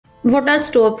What are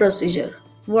store procedure?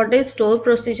 What is store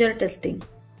procedure testing?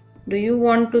 Do you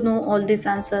want to know all these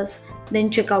answers? Then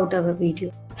check out our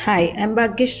video. Hi, I'm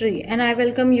Bhagyashree and I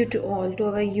welcome you to all to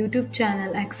our YouTube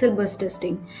channel AxelBuzz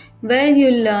Testing, where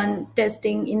you'll learn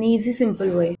testing in easy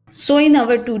simple way. So in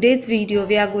our today's video,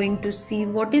 we are going to see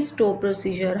what is store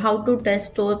procedure, how to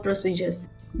test store procedures.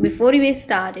 Before we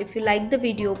start, if you like the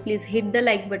video, please hit the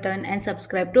like button and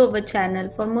subscribe to our channel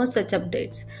for more such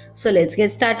updates. So let's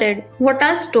get started. What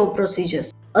are store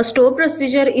procedures? A store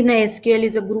procedure in a SQL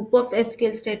is a group of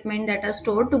SQL statements that are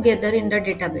stored together in the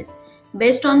database.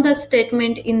 Based on the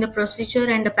statement in the procedure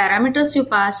and the parameters you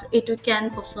pass, it can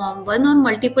perform one or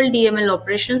multiple DML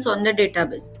operations on the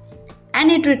database,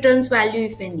 and it returns value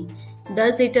if any.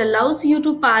 Thus, it allows you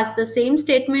to pass the same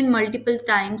statement multiple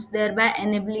times, thereby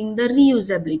enabling the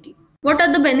reusability. What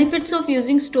are the benefits of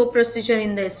using store procedure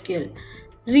in the SQL?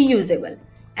 Reusable.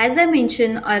 As I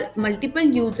mentioned, our multiple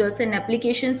users and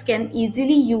applications can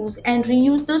easily use and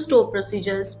reuse the store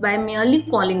procedures by merely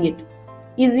calling it.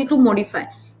 Easy to modify.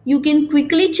 You can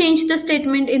quickly change the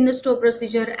statement in the store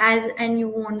procedure as and you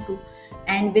want to,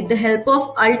 and with the help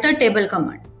of alter table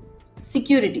command.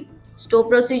 Security. Store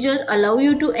procedures allow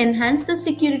you to enhance the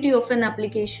security of an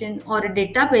application or a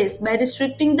database by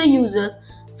restricting the users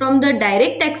from the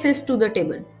direct access to the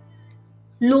table.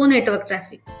 Low network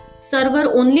traffic. Server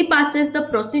only passes the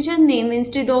procedure name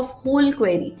instead of whole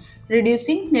query,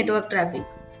 reducing network traffic.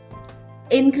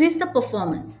 Increase the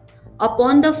performance.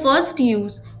 Upon the first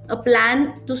use, a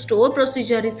plan to store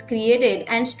procedure is created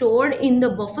and stored in the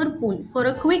buffer pool for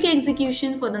a quick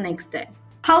execution for the next time.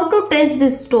 How to test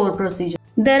this store procedure?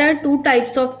 There are two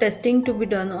types of testing to be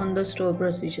done on the store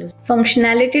procedures: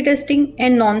 functionality testing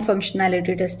and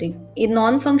non-functionality testing. In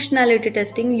non-functionality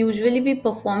testing, usually we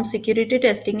perform security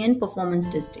testing and performance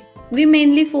testing. We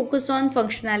mainly focus on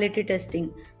functionality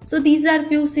testing. So these are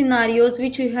few scenarios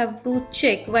which you have to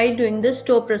check while doing the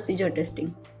store procedure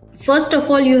testing. First of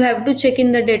all, you have to check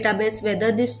in the database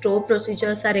whether the store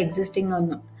procedures are existing or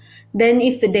not. Then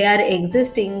if they are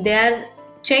existing, they are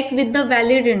checked with the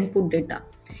valid input data.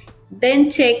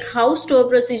 Then check how store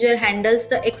procedure handles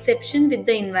the exception with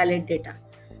the invalid data.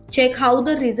 Check how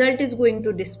the result is going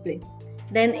to display.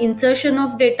 Then insertion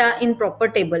of data in proper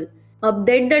table.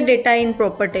 Update the data in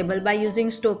proper table by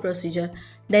using store procedure.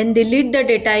 Then delete the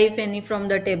data if any from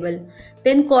the table.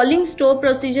 Then calling store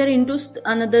procedure into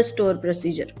another store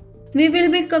procedure. We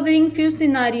will be covering few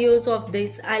scenarios of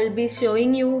this. I'll be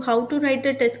showing you how to write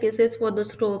the test cases for the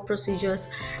store procedures,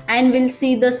 and we'll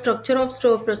see the structure of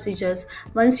store procedures.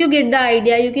 Once you get the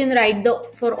idea, you can write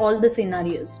for all the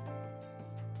scenarios.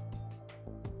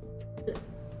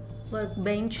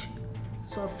 Workbench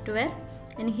software,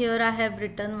 and here I have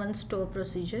written one store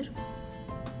procedure.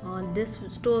 This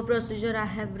store procedure I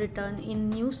have written in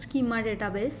new schema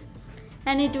database,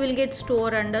 and it will get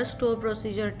stored under store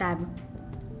procedure tab.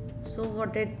 So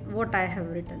what I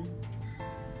have written?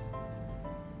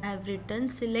 I have written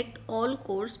select all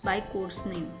course by course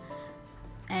name,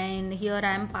 and here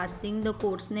I am passing the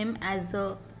course name as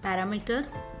a parameter,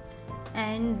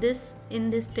 and in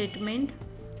this statement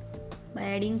by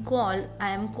adding call, I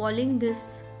am calling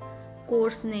this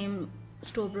course name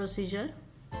store procedure,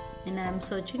 and I am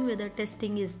searching whether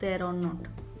testing is there or not.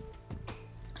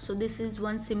 So this is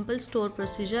one simple store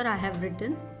procedure I have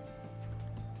written.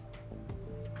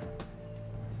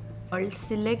 I'll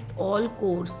select all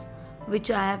course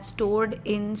which I have stored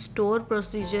in store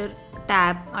procedure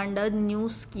tab under new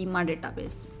schema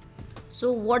database.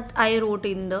 So what I wrote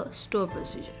in the store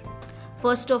procedure?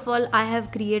 First of all, I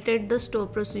have created the store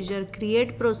procedure.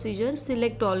 Create procedure,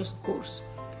 select all course.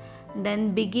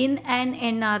 Then begin and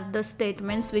end are the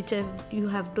statements which you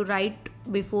have to write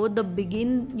before the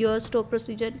begin your store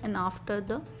procedure and after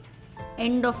the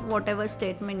end of whatever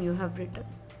statement you have written.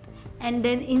 And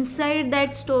then inside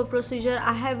that store procedure,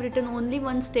 I have written only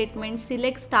one statement,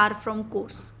 select star from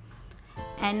course,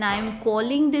 and I am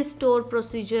calling this store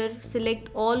procedure select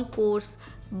all course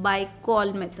by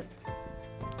call method.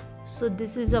 So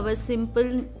this is our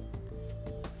simple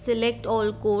select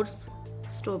all course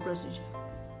store procedure.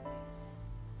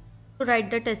 To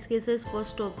write the test cases for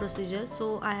store procedure,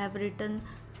 so I have written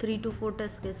 3 to 4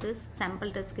 test cases, sample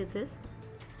test cases.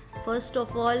 First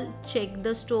of all, check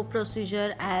the store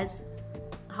procedure as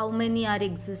how many are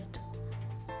exist.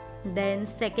 Then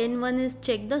second one is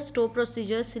check the store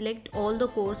procedure, select all the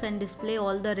course and display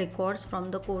all the records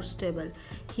from the course table.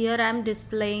 Here I am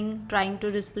trying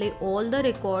to display all the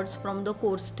records from the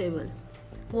course table.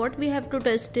 What we have to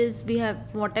test is we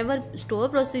have whatever store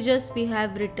procedures we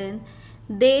have written,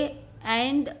 they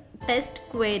and test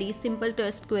queries, simple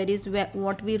test queries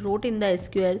what we wrote in the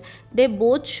SQL, they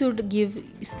both should give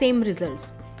same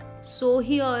results. So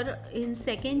here in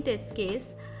second test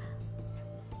case,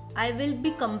 I will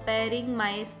be comparing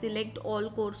my select all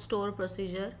course store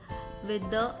procedure with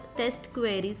the test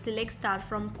query select star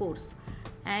from course,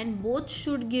 and both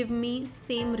should give me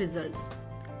same results.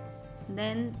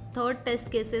 Then third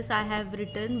test cases I have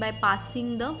written by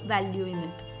passing the value in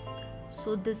it.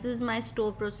 So this is my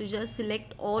store procedure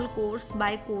select all course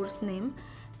by course name,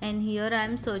 and here I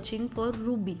am searching for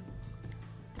Ruby,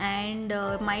 and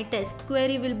my test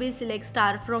query will be select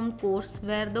star from course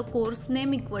where the course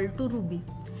name equal to Ruby,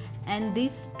 and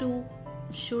these two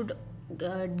should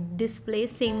display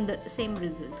same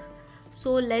result.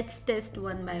 So let's test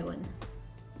one by one.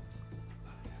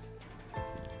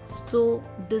 So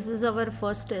this is our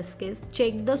first test case.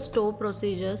 Check the store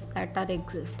procedures that are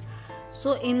exist.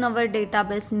 So in our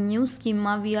database new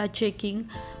schema we are checking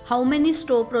how many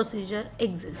store procedure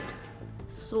exist.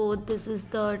 So this is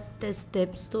the test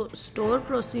step. So store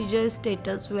procedure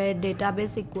status where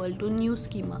database equal to new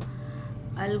schema.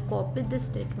 I'll copy this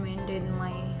statement in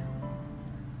my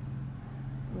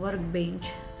workbench.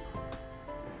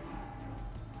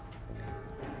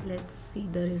 Let's see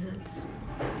the results.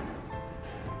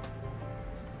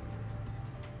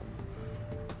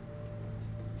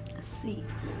 See,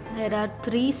 there are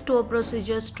 3 store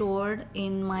procedures stored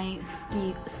in my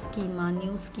schema,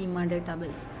 new schema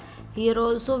database. Here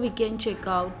also we can check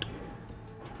out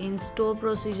in store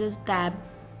procedures tab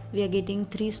we are getting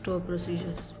 3 store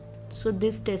procedures. So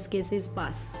this test case is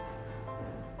pass.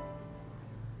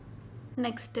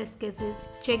 Next test case is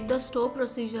check the store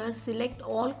procedure, select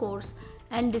all course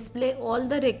and display all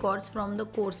the records from the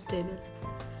course table.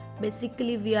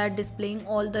 Basically we are displaying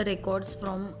all the records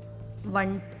from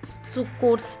one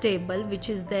course table which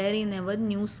is there in our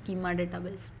new schema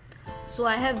database. So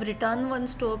I have written one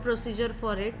store procedure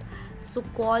for it. So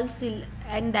call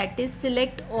and that is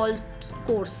select all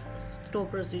course store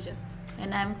procedure,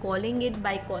 and I am calling it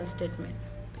by call statement.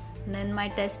 And then my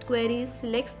test query is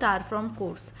select star from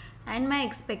course, and my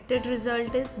expected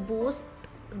result is both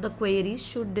the queries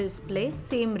should display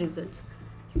same results.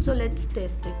 So let's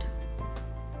test it.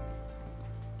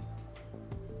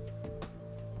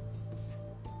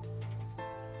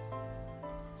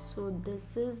 So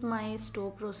this is my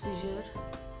store procedure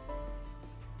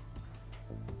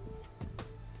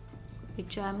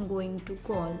which I am going to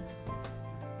call.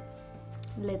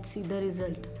 Let's see the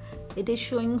result. It is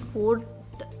showing four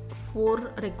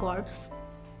records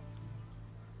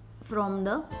from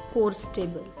the course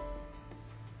table,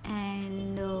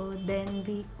 and then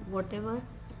we whatever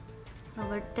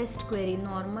our test query,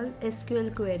 normal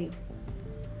SQL query.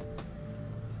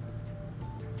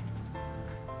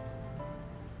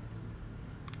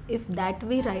 If that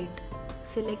we write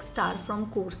select star from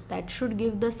course, that should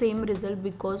give the same result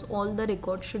because all the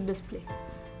records should display.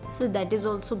 So that is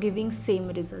also giving same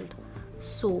result.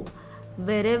 So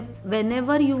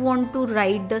whenever you want to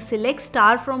write the select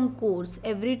star from course,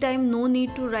 every time no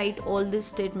need to write all these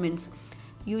statements.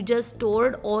 You just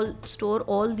store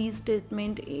all these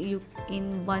statements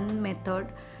in one method,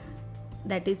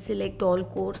 that is select all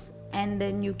course, and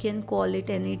then you can call it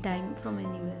anytime from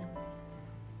anywhere.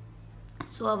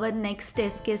 So our next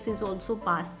test case is also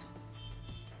pass.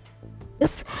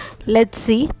 Yes, let's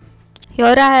see. Here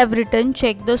I have written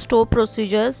check the store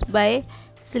procedures by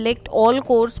select all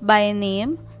course by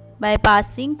name by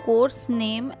passing course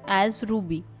name as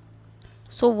Ruby.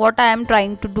 So what I am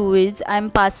trying to do is I am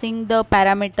passing the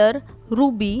parameter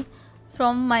Ruby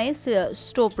from my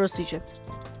store procedure.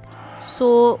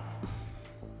 So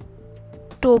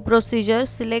store procedure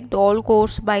select all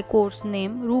course by course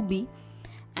name Ruby,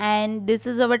 and this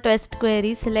is our test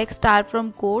query select star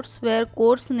from course where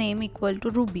course name equal to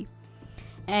Ruby,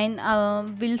 and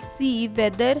we'll see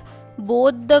whether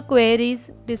both the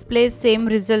queries display same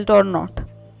result or not.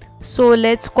 So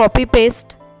let's copy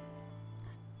paste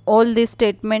all these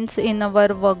statements in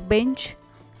our workbench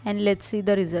and let's see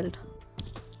the result.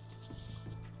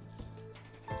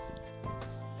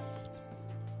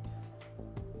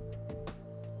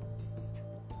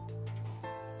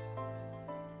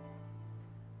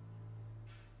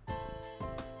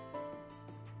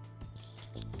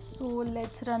 So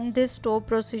let's run this store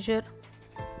procedure.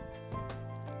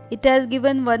 It has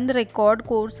given one record,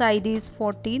 course ID is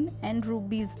 14 and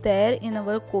Ruby is there in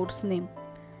our course name.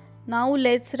 Now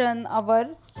let's run our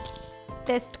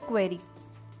test query.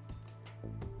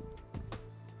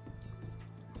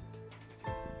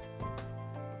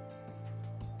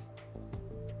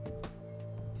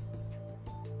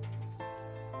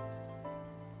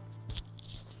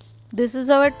 This is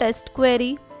our test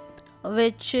query,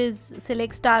 which is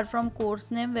select star from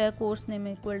course name where course name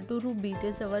equal to Ruby. It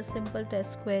is our simple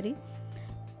test query.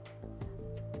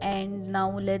 and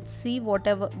now let's see what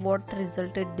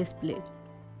result it display.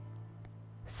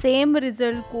 Same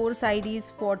result, course ID is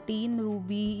 14,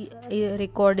 Ruby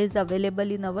record is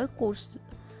available in our course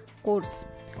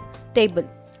table.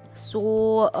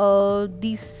 So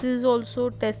this is also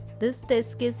this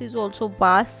test case is also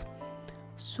pass.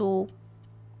 So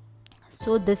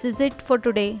this is it for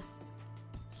today.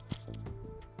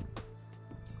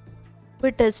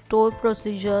 We test store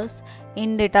procedures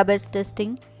in database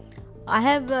testing. I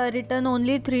have written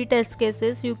only 3 test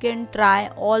cases. You can try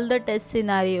all the test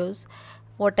scenarios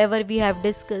whatever we have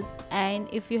discussed, and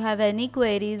if you have any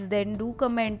queries then do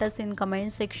comment us in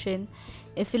comment section.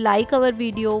 If you like our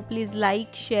video, please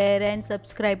like, share and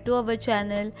subscribe to our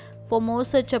channel for more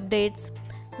such updates.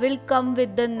 We'll come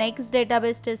with the next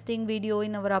database testing video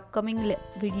in our upcoming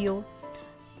video,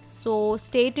 so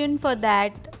stay tuned for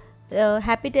that.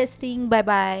 Happy testing. Bye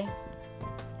bye.